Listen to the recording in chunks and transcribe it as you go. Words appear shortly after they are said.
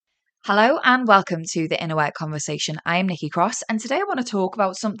Hello and welcome to the Inner Work Conversation. I am Nikki Cross, and today I want to talk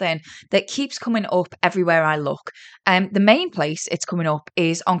about something that keeps coming up everywhere I look. The main place it's coming up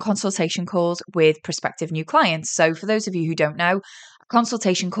is on consultation calls with prospective new clients. So for those of you who don't know, a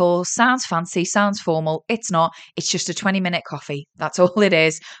consultation call sounds fancy, sounds formal. It's not. It's just a 20-minute coffee. That's all it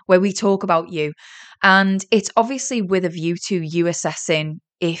is, where we talk about you. And it's obviously with a view to you assessing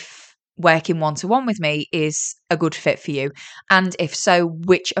if working one-to-one with me is a good fit for you. And if so,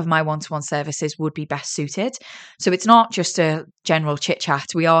 which of my one-to-one services would be best suited? So it's not just a general chit-chat.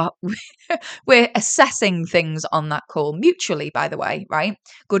 We're assessing things on that call mutually, by the way, right?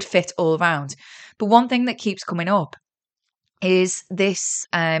 Good fit all around. But one thing that keeps coming up is this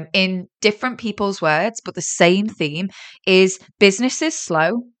in different people's words, but the same theme is business is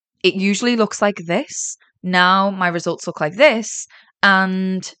slow. It usually looks like this. Now my results look like this.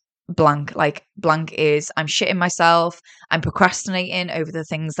 And blank is I'm shitting myself. I'm procrastinating over the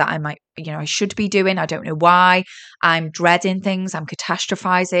things that I should be doing. I don't know why. I'm dreading things. I'm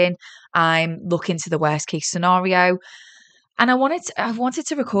catastrophizing. I'm looking to the worst case scenario. And I wanted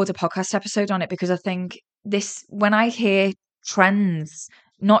to record a podcast episode on it because I think when I hear trends,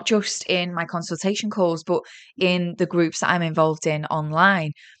 not just in my consultation calls, but in the groups that I'm involved in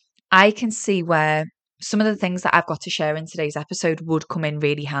online, I can see where some of the things that I've got to share in today's episode would come in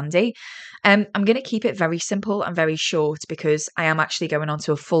really handy. I'm going to keep it very simple and very short because I am actually going on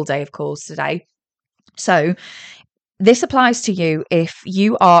to a full day of calls today. So this applies to you if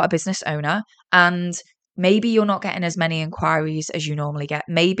you are a business owner and maybe you're not getting as many inquiries as you normally get.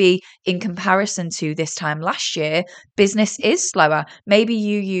 Maybe in comparison to this time last year, business is slower. Maybe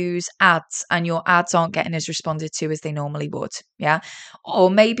you use ads and your ads aren't getting as responded to as they normally would. Yeah.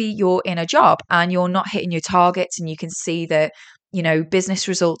 Or maybe you're in a job and you're not hitting your targets and you can see that, business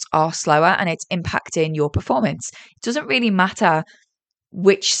results are slower and it's impacting your performance. It doesn't really matter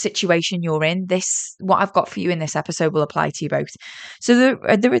which situation you're in. What I've got for you in this episode will apply to you both. So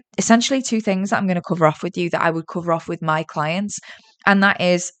there are essentially two things that I'm going to cover off with you that I would cover off with my clients. And that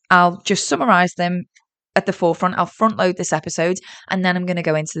is, I'll just summarize them at the forefront. I'll front load this episode and then I'm going to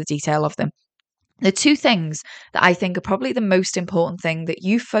go into the detail of them. The two things that I think are probably the most important thing that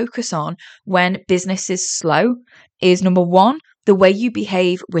you focus on when business is slow is number one, the way you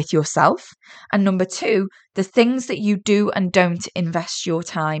behave with yourself. And number two, the things that you do and don't invest your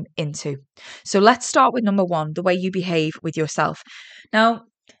time into. So let's start with number one, the way you behave with yourself. Now,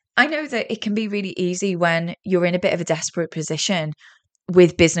 I know that it can be really easy when you're in a bit of a desperate position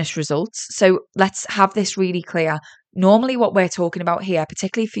with business results. So let's have this really clear. Normally what we're talking about here,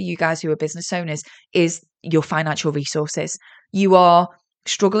 particularly for you guys who are business owners, is your financial resources. You are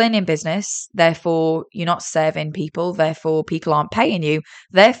struggling in business, therefore you're not serving people, therefore people aren't paying you,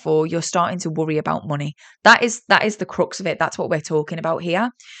 therefore you're starting to worry about money. That is the crux of it. That's what we're talking about here.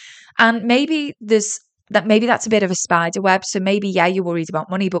 And maybe that's a bit of a spider web. So maybe, you're worried about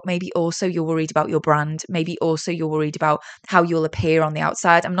money, but maybe also you're worried about your brand. Maybe also you're worried about how you'll appear on the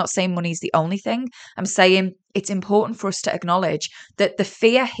outside. I'm not saying money's the only thing. I'm saying it's important for us to acknowledge that the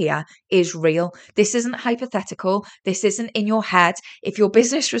fear here is real. This isn't hypothetical. This isn't in your head. If your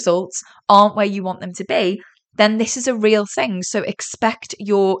business results aren't where you want them to be, then this is a real thing. So expect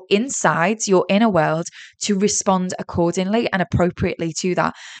your insides, your inner world, to respond accordingly and appropriately to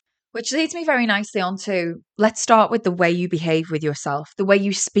that. Which leads me very nicely on to, let's start with the way you behave with yourself, the way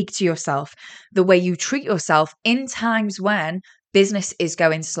you speak to yourself, the way you treat yourself in times when business is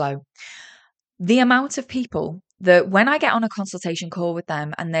going slow. The amount of people that when I get on a consultation call with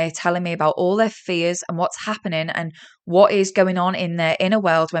them and they're telling me about all their fears and what's happening and what is going on in their inner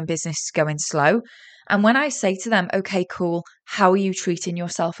world when business is going slow. And when I say to them, okay, cool, how are you treating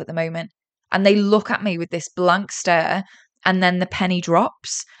yourself at the moment? And they look at me with this blank stare. And then the penny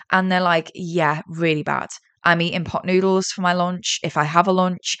drops and they're like, yeah, really bad. I'm eating pot noodles for my lunch. If I have a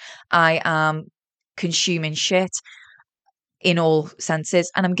lunch, I am consuming shit in all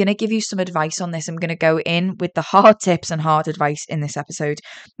senses. And I'm going to give you some advice on this. I'm going to go in with the hard tips and hard advice in this episode.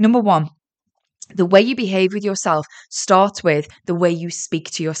 Number one, the way you behave with yourself starts with the way you speak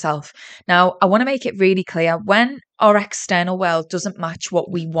to yourself. Now, I want to make it really clear when our external world doesn't match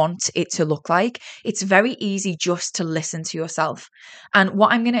what we want it to look like, it's very easy just to listen to yourself. And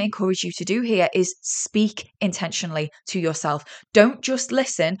what I'm going to encourage you to do here is speak intentionally to yourself. Don't just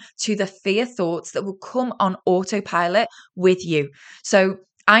listen to the fear thoughts that will come on autopilot with you. So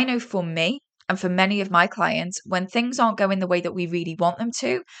I know for me, and for many of my clients, when things aren't going the way that we really want them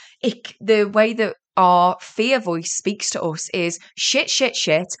to, the way that our fear voice speaks to us is shit.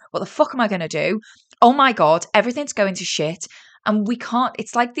 What the fuck am I going to do? Oh my God, everything's going to shit. And we can't,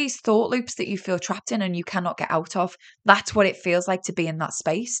 it's like these thought loops that you feel trapped in and you cannot get out of. That's what it feels like to be in that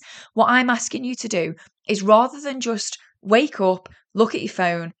space. What I'm asking you to do is, rather than just wake up, look at your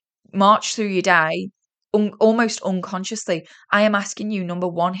phone, march through your day, almost unconsciously, I am asking you, number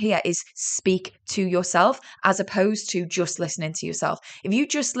one here is speak to yourself, as opposed to just listening to yourself. If you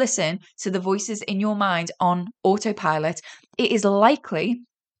just listen to the voices in your mind on autopilot, it is likely,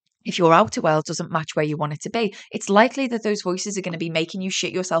 if your outer world doesn't match where you want it to be, it's likely that those voices are going to be making you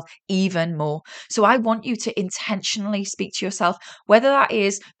shit yourself even more. So I want you to intentionally speak to yourself, whether that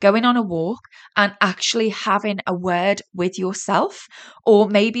is going on a walk and actually having a word with yourself, or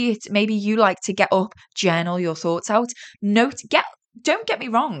maybe you like to get up, journal your thoughts out, don't get me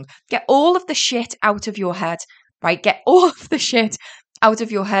wrong, get all of the shit out of your head, right? Get all of the shit out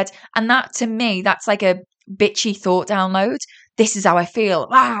of your head. And that, to me, that's like a bitchy thought download. This is how I feel.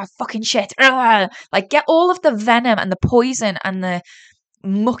 Fucking shit. Like, get all of the venom and the poison and the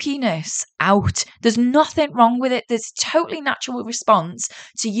muckiness out. There's nothing wrong with it. There's a totally natural response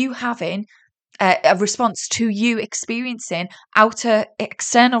to you having a response to you experiencing outer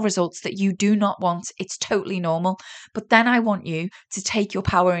external results that you do not want. It's totally normal. But then I want you to take your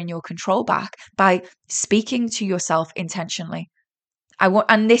power and your control back by speaking to yourself intentionally.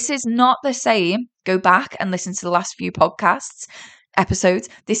 And this is not the same. Go back and listen to the last few episodes.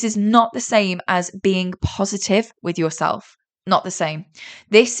 This is not the same as being positive with yourself. Not the same.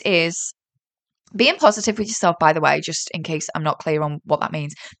 This is being positive with yourself, by the way, just in case I'm not clear on what that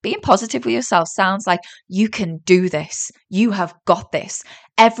means. Being positive with yourself sounds like you can do this. You have got this.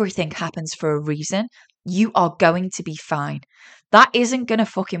 Everything happens for a reason. You are going to be fine. That isn't going to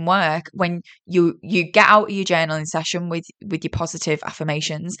fucking work when you get out of your journaling session with your positive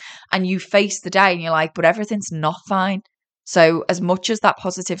affirmations and you face the day and you're like, but everything's not fine. So as much as that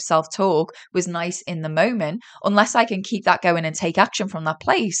positive self-talk was nice in the moment, unless I can keep that going and take action from that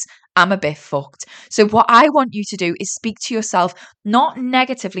place, I'm a bit fucked. So what I want you to do is speak to yourself, not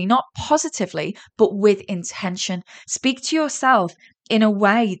negatively, not positively, but with intention. Speak to yourself in a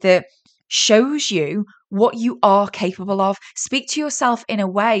way that shows you what you are capable of. Speak to yourself in a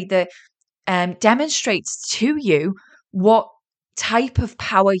way that demonstrates to you what type of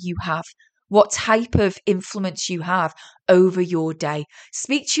power you have, what type of influence you have over your day.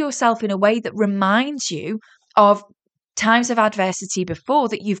 Speak to yourself in a way that reminds you of times of adversity before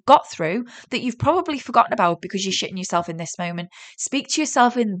that you've got through that you've probably forgotten about because you're shitting yourself in this moment. Speak to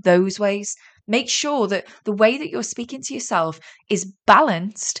yourself in those ways. Make sure that the way that you're speaking to yourself is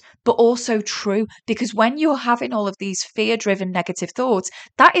balanced, but also true. Because when you're having all of these fear-driven negative thoughts,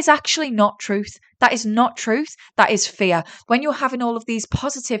 that is actually not truth. That is not truth. That is fear. When you're having all of these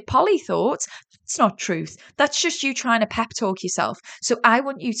positive poly thoughts, it's not truth. That's just you trying to pep talk yourself. So I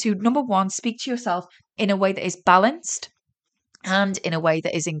want you to, number one, speak to yourself in a way that is balanced and in a way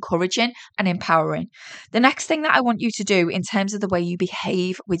that is encouraging and empowering. The next thing that I want you to do in terms of the way you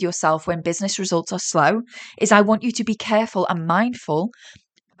behave with yourself when business results are slow is I want you to be careful and mindful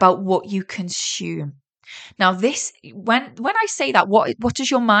about what you consume. Now, this, when I say that, what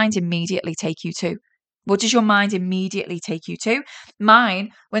does your mind immediately take you to? What does your mind immediately take you to? Mine,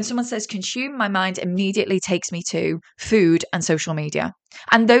 when someone says consume, my mind immediately takes me to food and social media.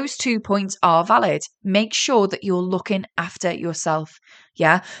 And those 2 points are valid. Make sure that you're looking after yourself.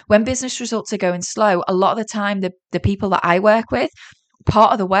 Yeah. When business results are going slow, a lot of the time, the people that I work with,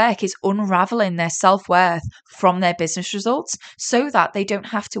 part of the work is unraveling their self-worth from their business results so that they don't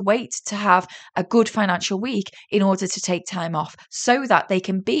have to wait to have a good financial week in order to take time off, so that they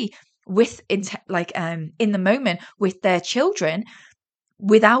can be in the moment with their children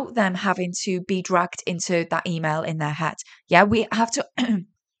without them having to be dragged into that email in their head. Yeah, we have to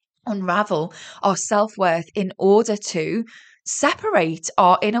unravel our self-worth in order to separate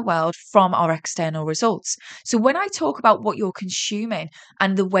our inner world from our external results. So when I talk about what you're consuming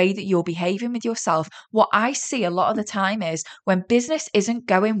and the way that you're behaving with yourself, what I see a lot of the time is when business isn't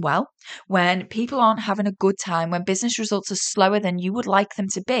going well, when people aren't having a good time, when business results are slower than you would like them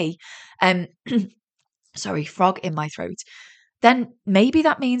to be, sorry, frog in my throat, then maybe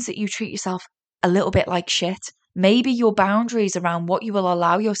that means that you treat yourself a little bit like shit. Maybe your boundaries around what you will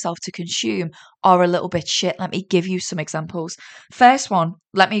allow yourself to consume are a little bit shit. Let me give you some examples. First one,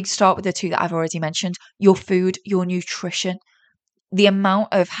 let me start with the two that I've already mentioned. Your food, your nutrition, the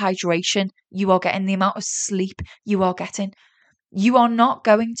amount of hydration you are getting, the amount of sleep you are getting. You are not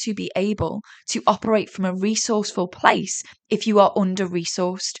going to be able to operate from a resourceful place if you are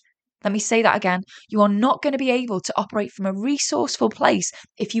under-resourced. Let me say that again. You are not going to be able to operate from a resourceful place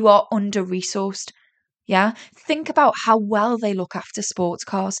if you are under-resourced. Yeah. Think about how well they look after sports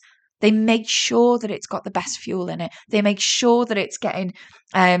cars. They make sure that it's got the best fuel in it. They make sure that it's getting,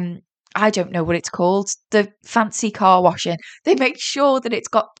 I don't know what it's called, the fancy car washing. They make sure that it's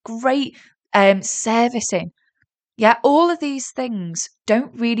got great servicing. Yeah, all of these things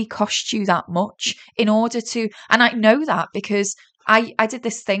don't really cost you that much in order to, and I know that because I did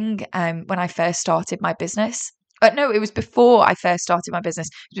this thing when I first started my business. But no, it was before I first started my business.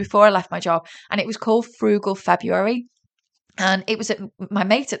 It was before I left my job, and it was called Frugal February. And it was my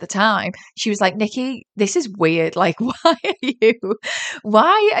mate at the time. She was like, Nikki, this is weird. Like,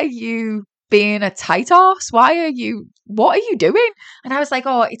 why are you being a tight ass? What are you doing? And I was like,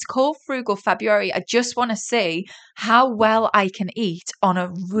 oh, it's called Frugal February. I just want to see how well I can eat on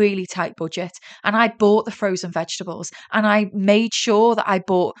a really tight budget. And I bought the frozen vegetables and I made sure that I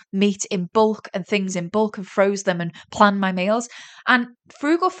bought meat in bulk and things in bulk and froze them and planned my meals. And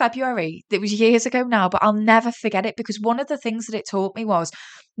Frugal February, it was years ago now, but I'll never forget it because one of the things that it taught me was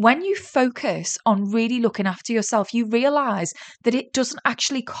when you focus on really looking after yourself, you realize that it doesn't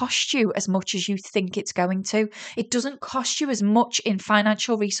actually cost you as much as you think it's going to. It doesn't cost you as much in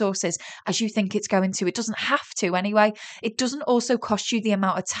financial resources as you think it's going to. It doesn't have to anyway. It doesn't also cost you the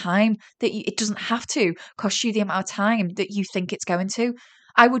amount of time it doesn't have to cost you the amount of time that you think it's going to.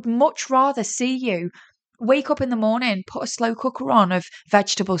 I would much rather see you wake up in the morning, put a slow cooker on of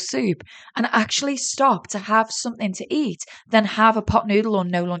vegetable soup and actually stop to have something to eat than have a pot noodle or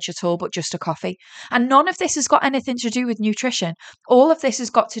no lunch at all, but just a coffee. And none of this has got anything to do with nutrition. All of this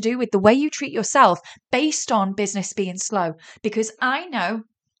has got to do with the way you treat yourself based on business being slow. Because I know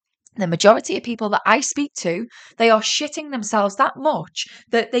the majority of people that I speak to, they are shitting themselves that much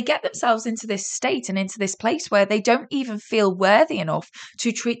that they get themselves into this state and into this place where they don't even feel worthy enough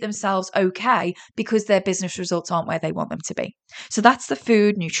to treat themselves okay because their business results aren't where they want them to be. So that's the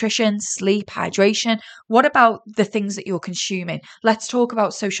food, nutrition, sleep, hydration. What about the things that you're consuming? Let's talk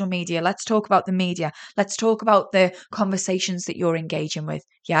about social media. Let's talk about the media. Let's talk about the conversations that you're engaging with.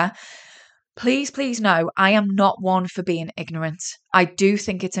 Yeah. Please know I am not one for being ignorant. I do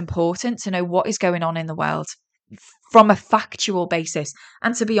think it's important to know what is going on in the world from a factual basis.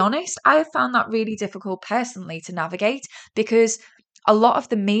 And to be honest, I have found that really difficult personally to navigate because a lot of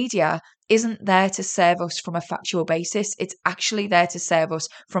the media isn't there to serve us from a factual basis. It's actually there to serve us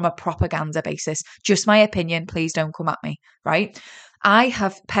from a propaganda basis. Just my opinion. Please don't come at me, right? I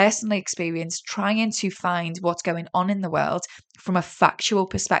have personally experienced trying to find what's going on in the world from a factual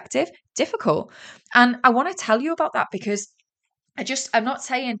perspective difficult. And I want to tell you about that because I'm not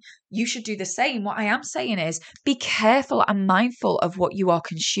saying you should do the same. What I am saying is be careful and mindful of what you are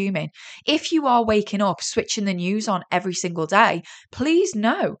consuming. If you are waking up, switching the news on every single day, please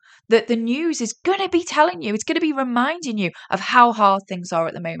know that the news is going to be telling you, it's going to be reminding you of how hard things are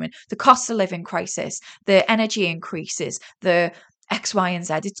at the moment, the cost of living crisis, the energy increases, the X, Y, and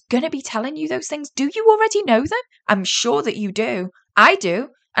Z. It's going to be telling you those things. Do you already know them? I'm sure that you do. I do.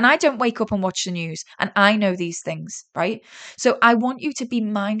 And I don't wake up and watch the news, and I know these things, right? So I want you to be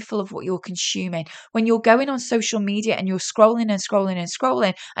mindful of what you're consuming. When you're going on social media and you're scrolling and scrolling and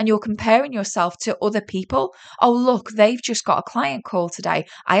scrolling, and you're comparing yourself to other people. Oh, look, they've just got a client call today.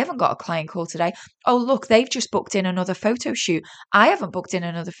 I haven't got a client call today. Oh, look, they've just booked in another photo shoot. I haven't booked in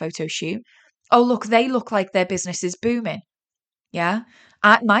another photo shoot. Oh, look, they look like their business is booming. Yeah,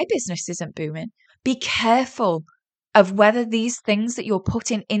 my business isn't booming. Be careful of whether these things that you're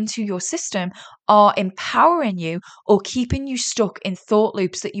putting into your system are empowering you or keeping you stuck in thought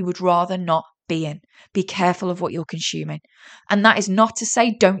loops that you would rather not be in. Be careful of what you're consuming. And that is not to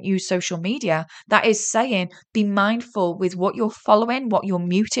say don't use social media. That is saying be mindful with what you're following, what you're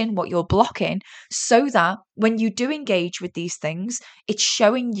muting, what you're blocking, so that when you do engage with these things, it's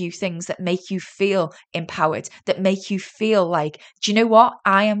showing you things that make you feel empowered, that make you feel like, do you know what?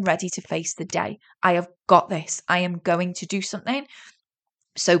 I am ready to face the day. I have got this. I am going to do something.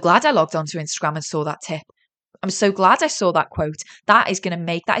 So glad I logged onto Instagram and saw that tip. I'm so glad I saw that quote. That is going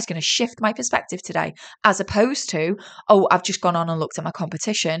to shift my perspective today, as opposed to, oh, I've just gone on and looked at my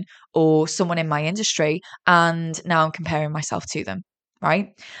competition or someone in my industry and now I'm comparing myself to them. Right.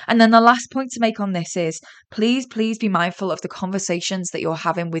 And then the last point to make on this is please be mindful of the conversations that you're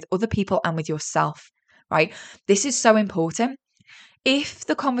having with other people and with yourself. Right. This is so important. If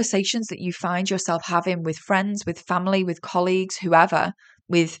the conversations that you find yourself having with friends, with family, with colleagues, whoever,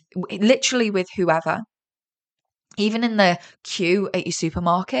 literally with whoever, even in the queue at your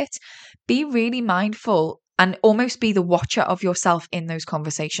supermarket, be really mindful and almost be the watcher of yourself in those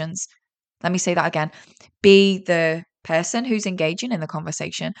conversations. Let me say that again. Be the person who's engaging in the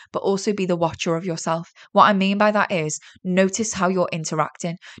conversation, but also be the watcher of yourself. What I mean by that is notice how you're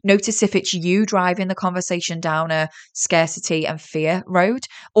interacting. Notice if it's you driving the conversation down a scarcity and fear road,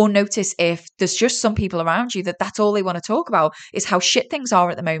 or notice if there's just some people around you that's all they want to talk about is how shit things are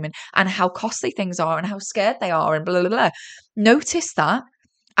at the moment and how costly things are and how scared they are and blah, blah, blah. Notice that.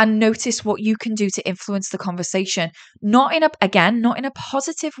 And notice what you can do to influence the conversation, not in a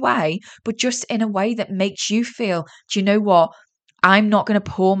positive way, but just in a way that makes you feel, do you know what? I'm not going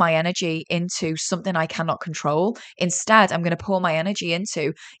to pour my energy into something I cannot control. Instead, I'm going to pour my energy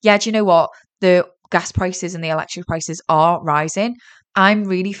into, yeah, do you know what? The gas prices and the electric prices are rising. I'm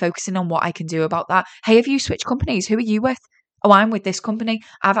really focusing on what I can do about that. Hey, have you switched companies? Who are you with? Oh, I'm with this company.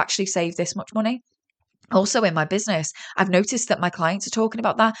 I've actually saved this much money. Also in my business, I've noticed that my clients are talking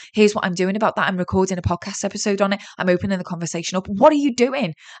about that. Here's what I'm doing about that. I'm recording a podcast episode on it. I'm opening the conversation up. What are you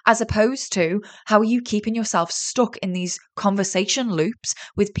doing? As opposed to how are you keeping yourself stuck in these conversation loops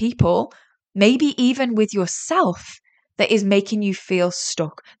with people, maybe even with yourself, that is making you feel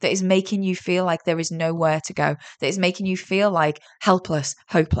stuck, that is making you feel like there is nowhere to go, that is making you feel like helpless,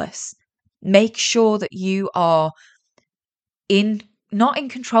 hopeless. Make sure that you are not in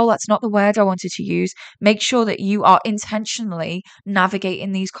control, that's not the word I wanted to use. Make sure that you are intentionally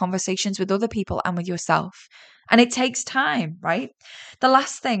navigating these conversations with other people and with yourself. And it takes time, right? The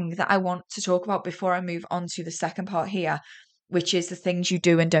last thing that I want to talk about before I move on to the second part here, which is the things you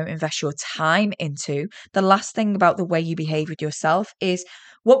do and don't invest your time into. The last thing about the way you behave with yourself is,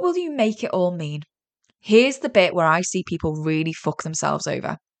 what will you make it all mean? Here's the bit where I see people really fuck themselves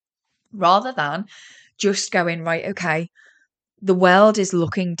over. Rather than just going, right, okay, the world is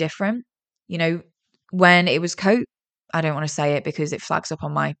looking different. You know, when it was I don't want to say it because it flags up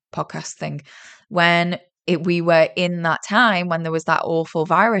on my podcast thing. When we were in that time when there was that awful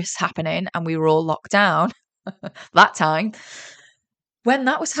virus happening and we were all locked down, that time, when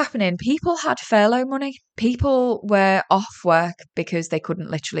that was happening, people had furlough money. People were off work because they couldn't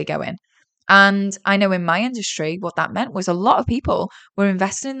literally go in. And I know in my industry, what that meant was a lot of people were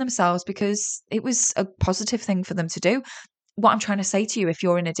investing in themselves because it was a positive thing for them to do. What I'm trying to say to you, if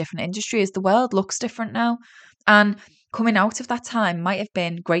you're in a different industry, is the world looks different now. And coming out of that time might have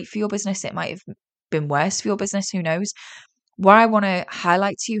been great for your business. It might have been worse for your business. Who knows? What I want to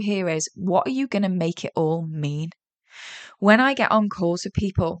highlight to you here is, what are you going to make it all mean? When I get on calls with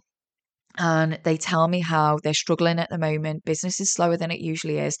people and they tell me how they're struggling at the moment, business is slower than it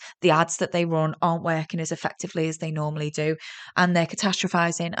usually is, the ads that they run aren't working as effectively as they normally do, and they're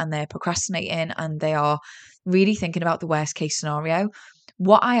catastrophizing and they're procrastinating and they are really thinking about the worst case scenario.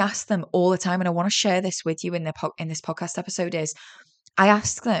 What I ask them all the time, and I want to share this with you in this podcast episode, is I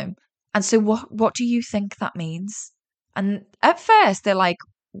ask them, and so what do you think that means? And at first they're like,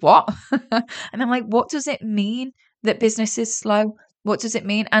 what? And I'm like, what does it mean that business is slow? What does it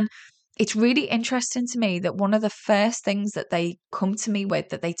mean? And it's really interesting to me that one of the first things that they come to me with,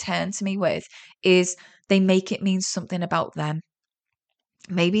 that they turn to me with, is they make it mean something about them.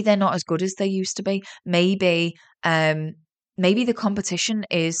 Maybe they're not as good as they used to be. Maybe the competition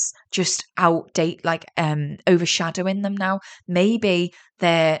is just overshadowing them now. Maybe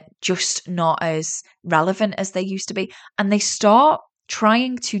they're just not as relevant as they used to be. And they start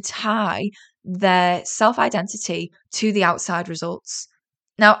trying to tie their self-identity to the outside results.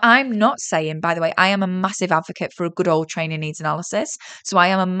 Now, I'm not saying, by the way, I am a massive advocate for a good old training needs analysis. So I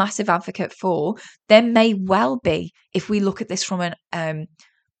am a massive advocate for, there may well be, if we look at this from an,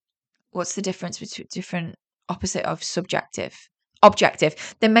 what's the difference between different opposite of subjective?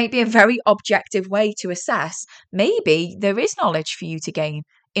 Objective. There may be a very objective way to assess. Maybe there is knowledge for you to gain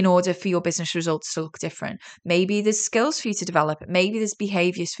in order for your business results to look different. Maybe there's skills for you to develop. Maybe there's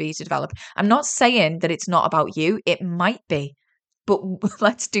behaviors for you to develop. I'm not saying that it's not about you. It might be. But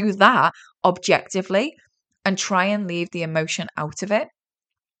let's do that objectively and try and leave the emotion out of it.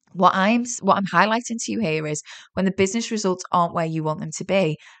 What I'm highlighting to you here is, when the business results aren't where you want them to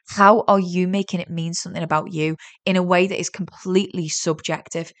be, how are you making it mean something about you in a way that is completely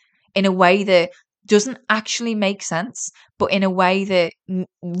subjective, in a way that doesn't actually make sense, but in a way that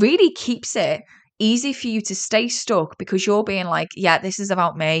really keeps it easy for you to stay stuck, because you're being like, yeah, this is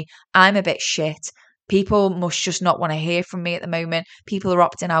about me. I'm a bit shit. People must just not want to hear from me at the moment. People are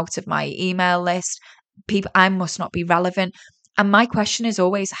opting out of my email list. I must not be relevant. And my question is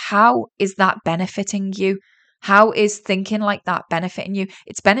always, how is that benefiting you? How is thinking like that benefiting you?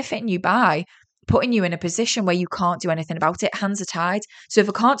 It's benefiting you by putting you in a position where you can't do anything about it. Hands are tied. So if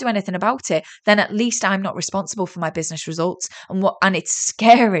I can't do anything about it, then at least I'm not responsible for my business results. And it's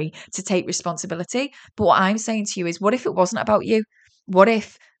scary to take responsibility. But what I'm saying to you is, what if it wasn't about you? What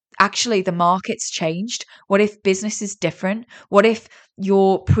if actually the market's changed? What if business is different? What if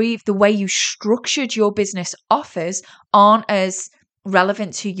the way you structured your business offers aren't as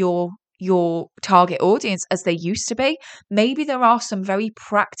relevant to your target audience as they used to be? Maybe there are some very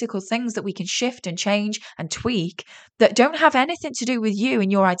practical things that we can shift and change and tweak that don't have anything to do with you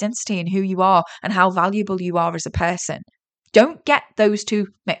and your identity and who you are and how valuable you are as a person. Don't get those two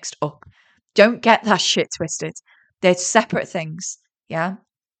mixed up. Don't get that shit twisted. They're separate things. Yeah.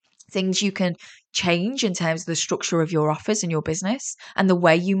 Things you can change in terms of the structure of your offers and your business and the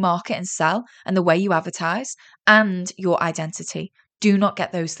way you market and sell and the way you advertise and your identity. Do not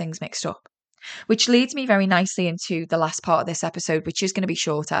get those things mixed up. Which leads me very nicely into the last part of this episode, which is going to be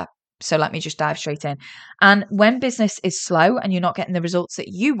shorter. So let me just dive straight in. And when business is slow and you're not getting the results that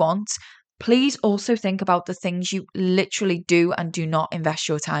you want, please also think about the things you literally do and do not invest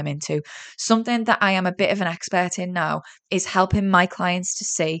your time into. Something that I am a bit of an expert in now is helping my clients to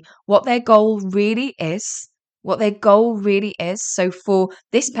see what their goal really is. What their goal really is. So for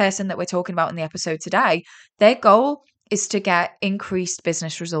this person that we're talking about in the episode today, their goal is to get increased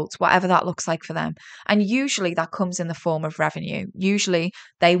business results, whatever that looks like for them. And usually that comes in the form of revenue. Usually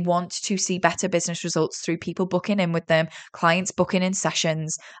they want to see better business results through people booking in with them, clients booking in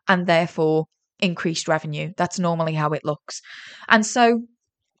sessions, and therefore increased revenue. That's normally how it looks. And so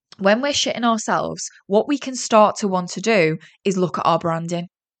when we're shitting ourselves, what we can start to want to do is look at our branding.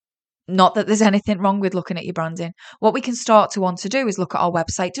 Not that there's anything wrong with looking at your branding. What we can start to want to do is look at our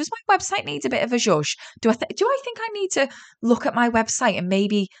website. Does my website need a bit of a zhuzh? Do I think I need to look at my website and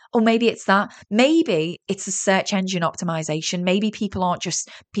maybe it's that. Maybe it's a search engine optimization. Maybe people aren't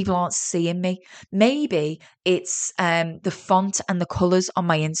seeing me. Maybe it's the font and the colors on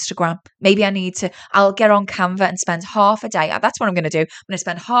my Instagram. Maybe I'll get on Canva and spend half a day. That's what I'm going to do. I'm going to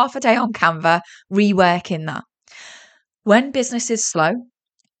spend half a day on Canva reworking that. When business is slow,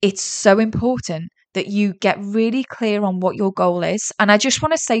 it's so important that you get really clear on what your goal is. And I just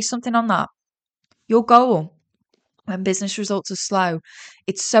want to say something on that. Your goal, when business results are slow,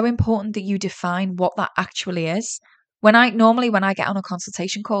 it's so important that you define what that actually is. When I get on a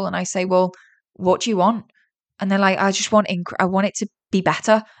consultation call and I say, well, what do you want? And they're like, I want it to be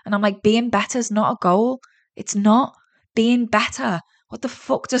better. And I'm like, being better is not a goal. It's not. Being better. What the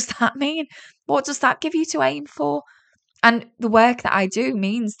fuck does that mean? What does that give you to aim for? And the work that I do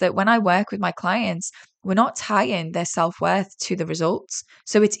means that when I work with my clients, we're not tying their self-worth to the results.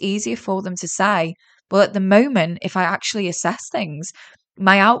 So it's easier for them to say, well, at the moment, if I actually assess things,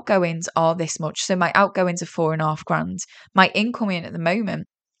 my outgoings are this much. So my outgoings are 4.5 grand. My incoming at the moment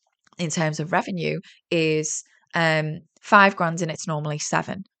in terms of revenue is 5 grand and it's normally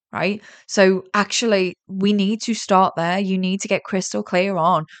 7. Right. So actually we need to start there. You need to get crystal clear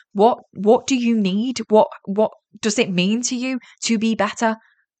on what do you need? What does it mean to you to be better?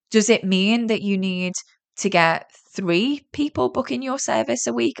 Does it mean that you need to get 3 people booking your service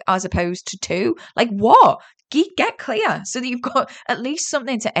a week as opposed to 2? Like what? Get clear so that you've got at least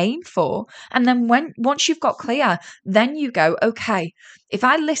something to aim for. And then once you've got clear, then you go, okay, if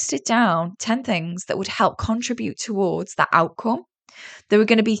I listed down 10 things that would help contribute towards that outcome, there are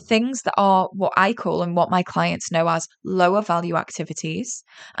going to be things that are what I call and what my clients know as lower value activities.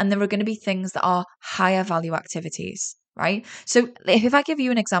 And there are going to be things that are higher value activities, right? So if I give you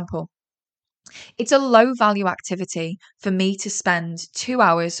an example, it's a low value activity for me to spend 2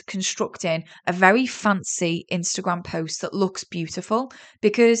 hours constructing a very fancy Instagram post that looks beautiful,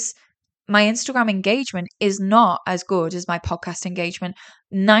 because my Instagram engagement is not as good as my podcast engagement.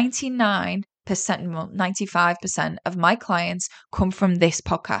 95% of my clients come from this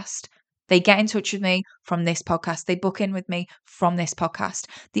podcast. They get in touch with me from this podcast. They book in with me from this podcast.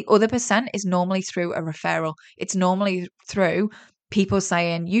 The other percent is normally through a referral. It's normally through people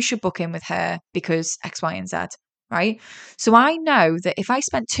saying, you should book in with her because X, Y, and Z, right? So I know that if I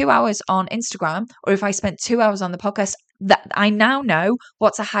spent 2 hours on Instagram or if I spent 2 hours on the podcast, that I now know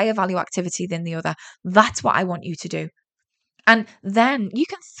what's a higher value activity than the other. That's what I want you to do. And then you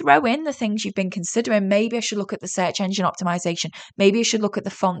can throw in the things you've been considering. Maybe I should look at the search engine optimization. Maybe I should look at the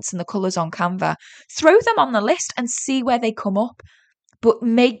fonts and the colors on Canva. Throw them on the list and see where they come up. But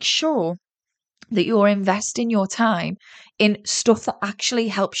make sure that you're investing your time in stuff that actually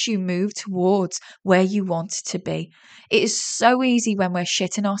helps you move towards where you want to be. It is so easy when we're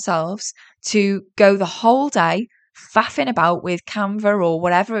shitting ourselves to go the whole day faffing about with Canva or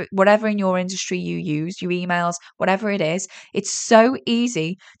whatever in your industry you use, your emails, whatever it is. It's so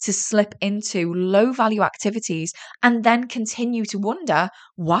easy to slip into low value activities and then continue to wonder,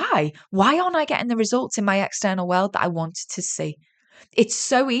 why aren't I getting the results in my external world that I wanted to see? It's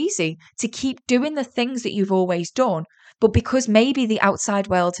so easy to keep doing the things that you've always done But because maybe the outside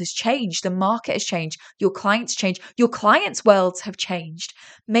world has changed, the market has changed, your clients change, your clients' worlds have changed.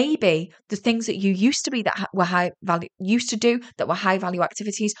 Maybe the things that you used to be that were high value, used to do that were high value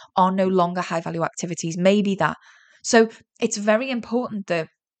activities are no longer high value activities. Maybe that. So it's very important that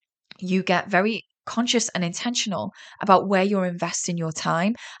you get very conscious and intentional about where you're investing your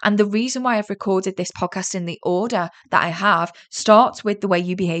time. And the reason why I've recorded this podcast in the order that I have starts with the way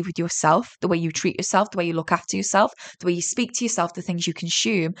you behave with yourself, the way you treat yourself, the way you look after yourself, the way you speak to yourself, the things you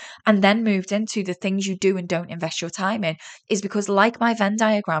consume, and then moved into the things you do and don't invest your time in, is because, like my Venn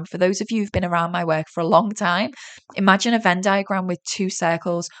diagram, for those of you who've been around my work for a long time, imagine a Venn diagram with two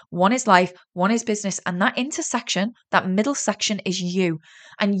circles. One is life, one is business, and that intersection, that middle section, is you.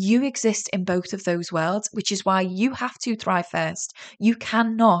 And you exist in both of those worlds, which is why you have to thrive first. You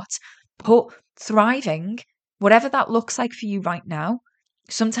cannot put thriving, whatever that looks like for you right now.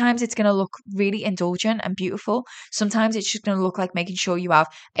 Sometimes it's going to look really indulgent and beautiful. Sometimes it's just going to look like making sure you have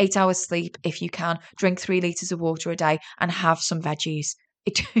 8 hours sleep if you can, drink 3 liters of water a day, and have some veggies.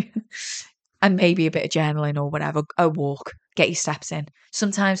 And maybe a bit of journaling or whatever, a walk, get your steps in.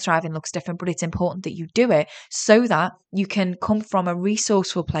 Sometimes thriving looks different, but it's important that you do it so that you can come from a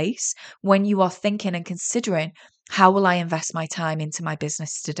resourceful place when you are thinking and considering, how will I invest my time into my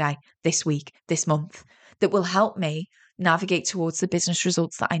business today, this week, this month, that will help me navigate towards the business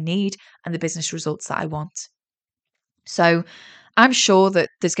results that I need and the business results that I want. So I'm sure that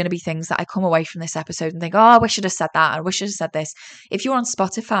there's going to be things that I come away from this episode and think, oh, I wish I'd have said that. I wish I'd have said this. If you're on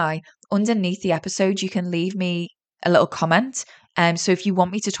Spotify, underneath the episode, you can leave me a little comment. So if you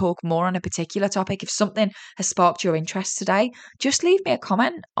want me to talk more on a particular topic, if something has sparked your interest today, just leave me a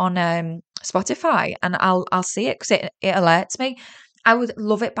comment on Spotify and I'll see it because it alerts me. I would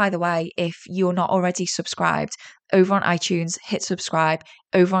love it, by the way, if you're not already subscribed. Over on iTunes, hit subscribe.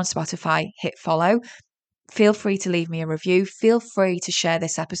 Over on Spotify, hit follow. Feel free to leave me a review. Feel free to share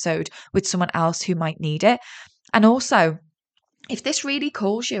this episode with someone else who might need it. And also, if this really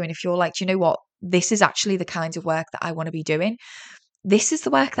calls you and if you're like, do you know what? This is actually the kind of work that I want to be doing. This is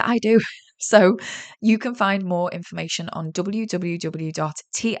the work that I do. So you can find more information on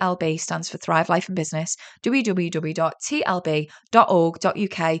www.tlb, stands for Thrive Life and Business,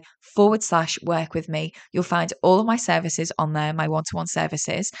 www.tlb.org.uk/work with me. You'll find all of my services on there, my one-to-one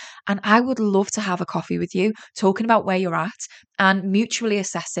services. And I would love to have a coffee with you, talking about where you're at and mutually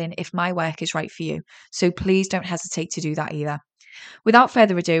assessing if my work is right for you. So please don't hesitate to do that either. Without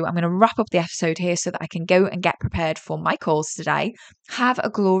further ado, I'm going to wrap up the episode here so that I can go and get prepared for my calls today. Have a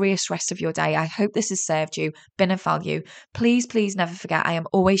glorious rest of your day. I hope this has served you, been of value. Please, please never forget, I am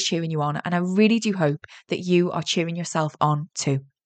always cheering you on, and I really do hope that you are cheering yourself on too.